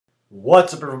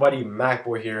What's up everybody,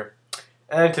 MacBoy here,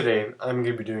 and today I'm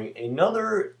going to be doing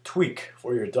another tweak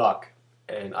for your dock,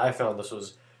 and I found this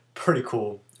was pretty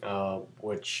cool,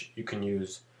 which you can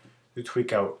use to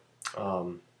tweak out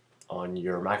on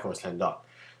your macOS 10 dock.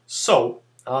 So,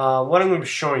 what I'm going to be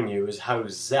showing you is how to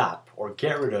zap or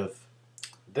get rid of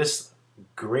this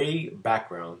gray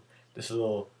background, this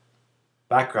little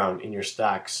background in your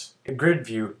stacks, a grid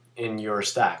view in your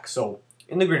stack. So,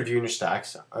 in the grid view in your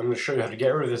stacks, I'm going to show you how to get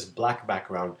rid of this black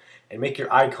background and make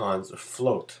your icons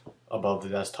float above the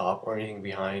desktop or anything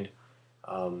behind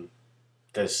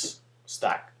this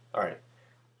stack. Alright,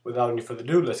 without any further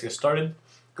ado, let's get started.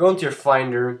 Go into your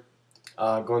Finder,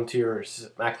 go into your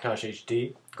Macintosh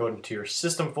HD, go into your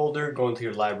System folder, go into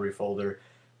your Library folder,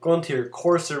 go into your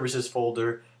Core Services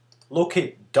folder,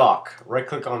 locate Dock, right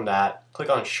click on that, click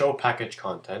on Show Package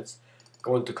Contents,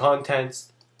 go into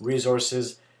Contents,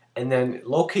 Resources, and then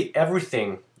locate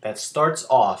everything that starts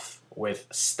off with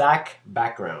stack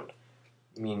background,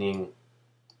 meaning,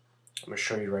 I'm going to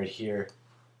show you right here,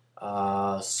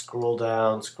 scroll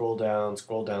down, scroll down,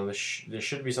 scroll down, there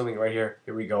should be something right here,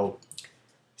 here we go,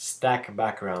 stack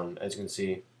background, as you can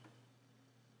see,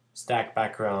 stack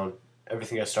background,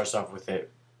 everything that starts off with it,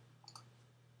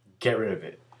 get rid of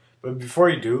it. But before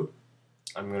you do,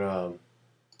 I'm going to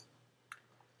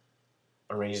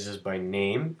arrange this by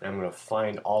name. I'm going to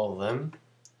find all of them.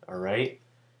 Alright.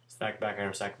 Stack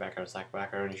background, stack background, stack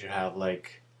background. You should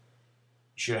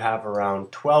have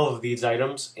around 12 of these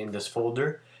items in this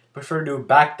folder. Prefer to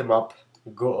back them up.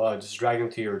 Go just drag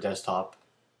them to your desktop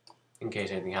in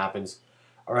case anything happens.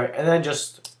 Alright, and then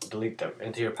just delete them.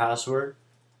 Enter your password.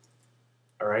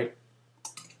 Alright.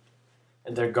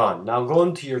 And they're gone. Now go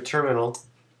into your terminal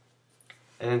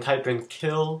and then type in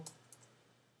kill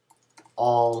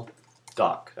all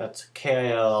dock. That's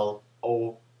K-I-L-L-A-L-L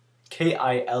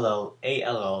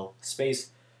space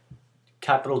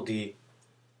capital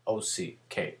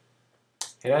D-O-C-K.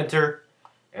 Hit enter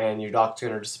and your dock's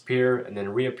going to disappear and then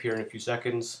reappear in a few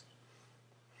seconds.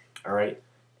 Alright,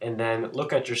 and then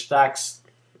look at your stacks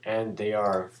and they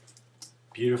are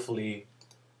beautifully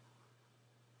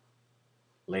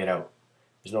laid out.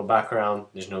 There's no background,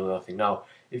 there's no nothing. Now,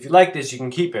 if you like this, you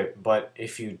can keep it, but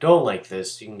if you don't like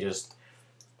this, you can just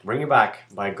bring it back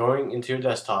by going into your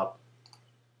desktop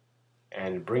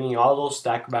and bringing all those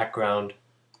stack background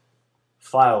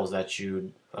files that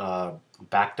you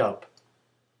backed up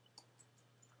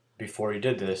before you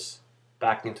did this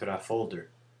back into that folder.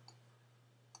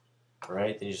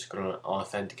 Alright, then you're just going to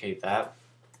authenticate that.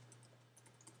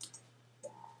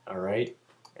 Alright,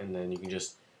 and then you can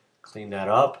just clean that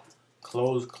up.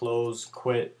 Close, close,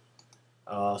 quit.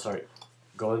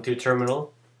 Go into your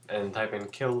terminal and type in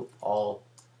kill all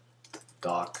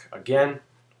dock again,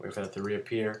 wait for that to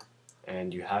reappear,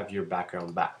 and you have your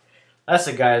background back. That's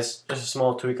it, guys. Just a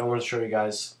small tweak I wanted to show you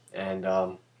guys, and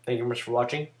thank you very much for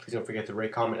watching. Please don't forget to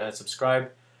rate, comment, and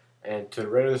subscribe. And to the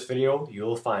right of this video,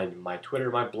 you'll find my Twitter,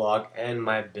 my blog, and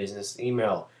my business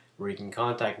email, where you can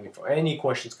contact me for any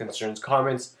questions, concerns,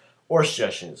 comments, or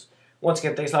suggestions. Once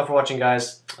again, thanks a lot for watching,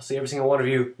 guys. I'll see every single one of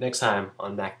you next time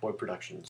on MacBoy Productions.